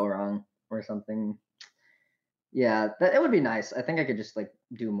it'll like go wrong or something. Yeah, it would be nice. I think I could just like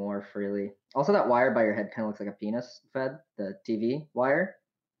do more freely. Also, that wire by your head kind of looks like a penis fed, the TV wire.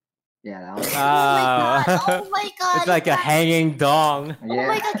 Yeah, that one. Oh my god! It's like a hanging dong. Yeah. Oh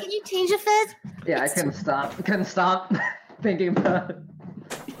my god! Can you change it, Fed? Yeah, I couldn't stop. thinking about it.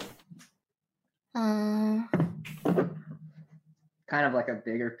 Kind of like a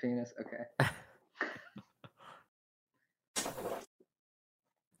bigger penis. Okay.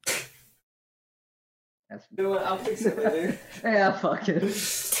 That's... I'll fix it later. Yeah, fuck it.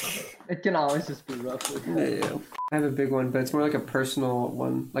 It can always just be roughly. Yeah. I have a big one, but it's more like a personal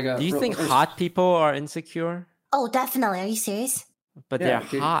one. Like a. Do you think hot people are insecure? Oh, definitely. Are you serious? But Yeah, they're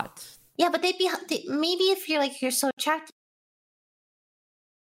dude. hot. Yeah, but maybe if you're so attractive.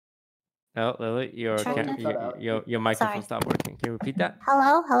 Oh, Lily, your Attractive? your microphone Sorry. stopped working. Can you repeat that?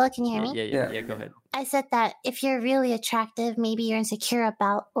 Hello, can you hear me? Yeah, go ahead. I said that if you're really attractive, maybe you're insecure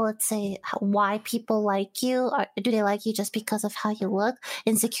about, let's say, why people like you, or do they like you just because of how you look?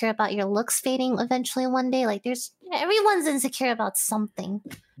 Insecure about your looks fading eventually one day. Like everyone's insecure about something,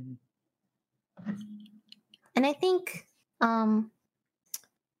 and I think,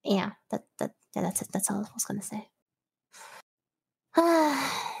 yeah, that's it. That's all I was gonna say.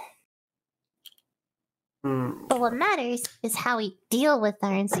 But what matters is how we deal with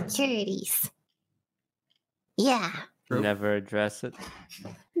our insecurities. Yeah. Never address it.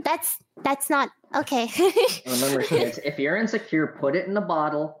 That's not okay. Remember, kids, if you're insecure, put it in a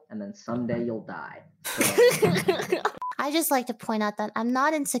bottle, and then someday you'll die. So, I just like to point out that I'm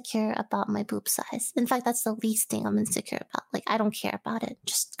not insecure about my boob size. In fact, that's the least thing I'm insecure about. Like, I don't care about it.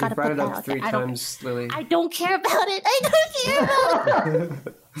 Just gotta put brought it that up out 3 there. times, Lily. I don't care about it. I don't care about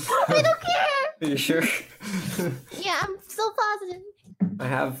it. I don't care. Are you sure? Yeah, I'm so positive. I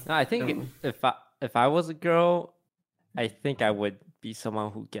have. No, I think if I was a girl, I think I would be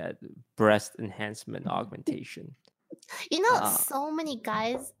someone who get breast enhancement augmentation. You know, so many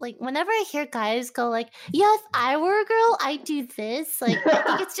guys, like, whenever I hear guys go like, yeah, if I were a girl, I'd do this. Like, I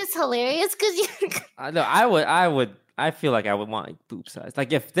think it's just hilarious because you... No, I feel like I would want boob size.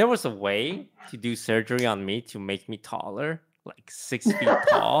 Like, if there was a way to do surgery on me to make me taller, like 6 feet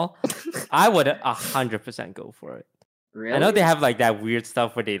tall, I would 100% go for it. really? I know they have like that weird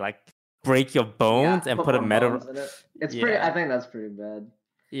stuff where they like break your bones and put a more metal. bones in it. It's Yeah. pretty. I think that's pretty bad.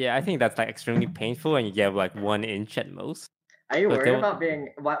 Yeah, I think that's like extremely painful, and you get like 1 inch at most. Are you But worried they'll- about being?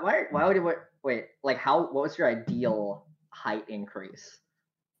 Why would you wait? Like, how? What was your ideal height increase?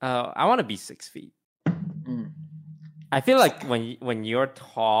 I want to be 6 feet. Mm. I feel like when you're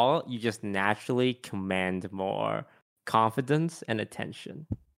tall, you just naturally command more confidence and attention,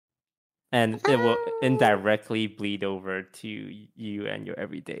 and it will indirectly bleed over to you and your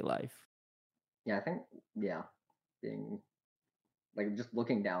everyday life. Yeah, I think being like just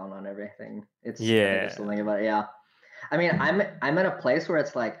looking down on everything. It's Yeah. just something about it. Yeah. I mean, I'm at a place where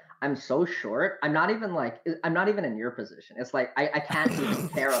it's like I'm so short. I'm not even in your position. It's like I can't even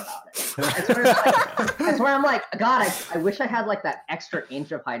care about it. It's where I'm like, God, I wish I had like that extra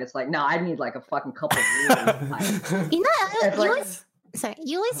inch of height. It's like, no, I need like a fucking couple of meters of height. You know, It's like-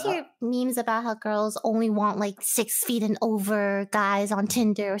 you always hear memes about how girls only want like 6 feet and over guys on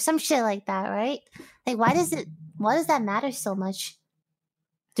Tinder or some shit like that, right? Like, why does that matter so much?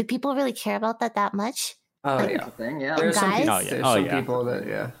 Do people really care about that much? Oh Like- yeah. That's the thing, yeah. There's some Guys? people. Oh, yeah. There's Oh, some yeah. people that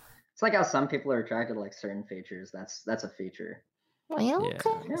yeah. It's like how some people are attracted to like certain features. That's a feature. Well, yeah, okay.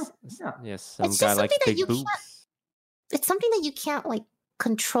 Yeah. Yes, some It's guy just likes something that big you boobs. It's something that you can't like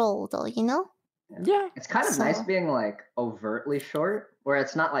control, though. You know? Yeah. It's kind of nice So- being like overtly short, where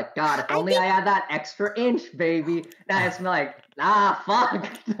it's not like, God, if I only I had that extra inch, baby. Now it's like, fuck,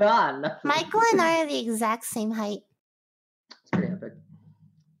 done. Michael and I are the exact same height. It's pretty epic.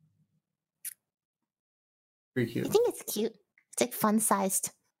 Pretty I cute. think it's cute. It's like fun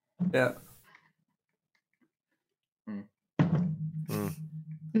sized. Yeah.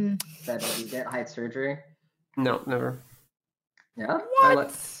 Did you get height surgery? No, never. Yeah.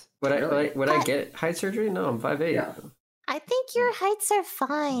 Would I get height surgery? No, I'm 5'8". Yeah. I think your heights are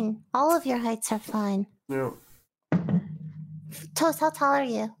fine. All of your heights are fine. No. Toast, how tall are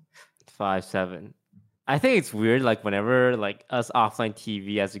you? 5'7". I think it's weird, like whenever like us offline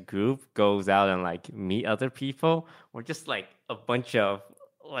TV as a group goes out and like meet other people, we're just like a bunch of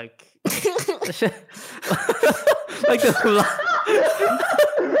like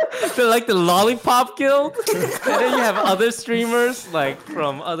like the lollipop guild, and then you have other streamers like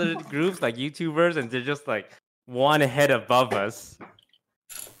from other groups like YouTubers, and they're just like one head above us.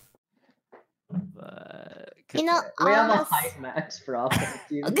 But, You know, We have a honest- height max for offline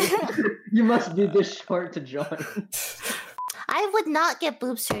TV. You must be this short to join. I would not get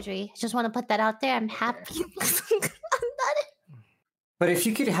boob surgery. Just want to put that out there. I'm happy. I'm not. But if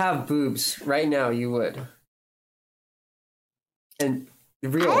you could have boobs right now, you would. And I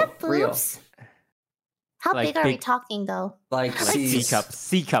real, have real, boobs. How Like big are we big- talking though? like like C C's.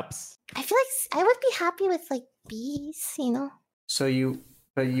 cups. I feel like I would be happy with like B's, you know. So you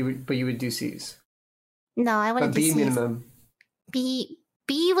would do C's. No, I wouldn't But do B C's. minimum. B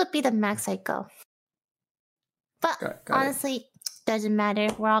would be the max I'd go. But Got it. honestly, doesn't matter.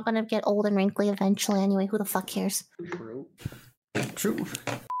 We're all gonna get old and wrinkly eventually anyway. Who the fuck cares? True.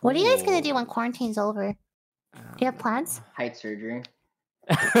 What are you guys gonna do when quarantine's over? Do you have plans? Height surgery.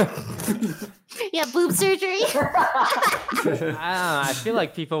 Yeah, boob surgery. I feel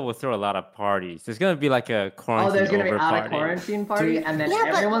like people will throw a lot of parties. There's gonna be like a quarantine There's gonna be over out party. of quarantine party, Dude. and then Yeah,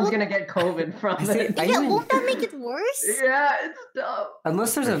 but everyone's we'll- gonna get COVID from it. I Yeah, even- won't that make it worse? Yeah, it's dumb.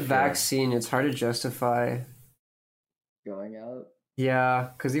 Unless there's For a sure. vaccine, it's hard to justify. Going out. Yeah,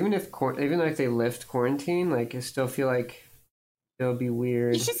 because even if they lift quarantine, like I still feel like it'll be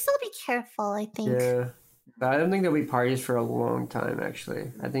weird. You should still be careful, I think. Yeah, but I don't think there'll be parties for a long time.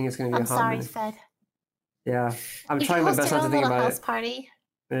 Actually, I think it's gonna be I'm a hot sorry, minute. Fed. Yeah, I'm You trying can my host best your not to own think little about house it. party.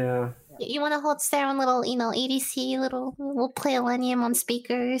 Yeah, You want to host their own little, EDC little. We'll play Millennium on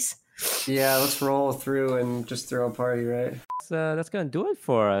speakers. yeah. Let's roll through and just throw a party, right? So that's gonna do it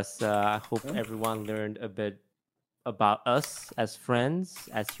for us. I hope everyone learned a bit about us as friends,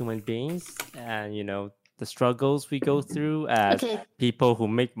 as human beings, and the struggles we go through as Okay. people who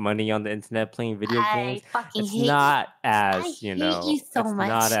make money on the internet playing video games. I fucking It's hate not I as hate you so it's much.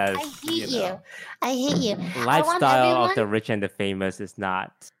 not as I hate you. I hate you. lifestyle of everyone- the rich and the famous is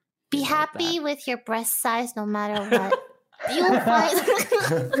not. Be happy with your breast size no matter what. You'll find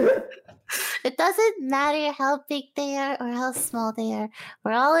it doesn't matter how big they are or how small they are.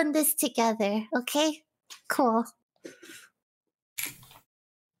 We're all in this together, okay? Cool.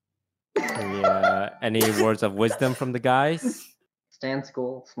 Any words of wisdom from the guys? Stay in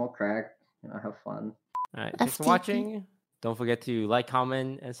school, smoke crack, have fun. All right, thanks for FTP. watching. Don't forget to like,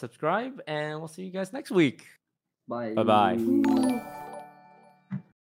 comment, and subscribe, and we'll see you guys next week. Bye. Bye-bye. Ooh.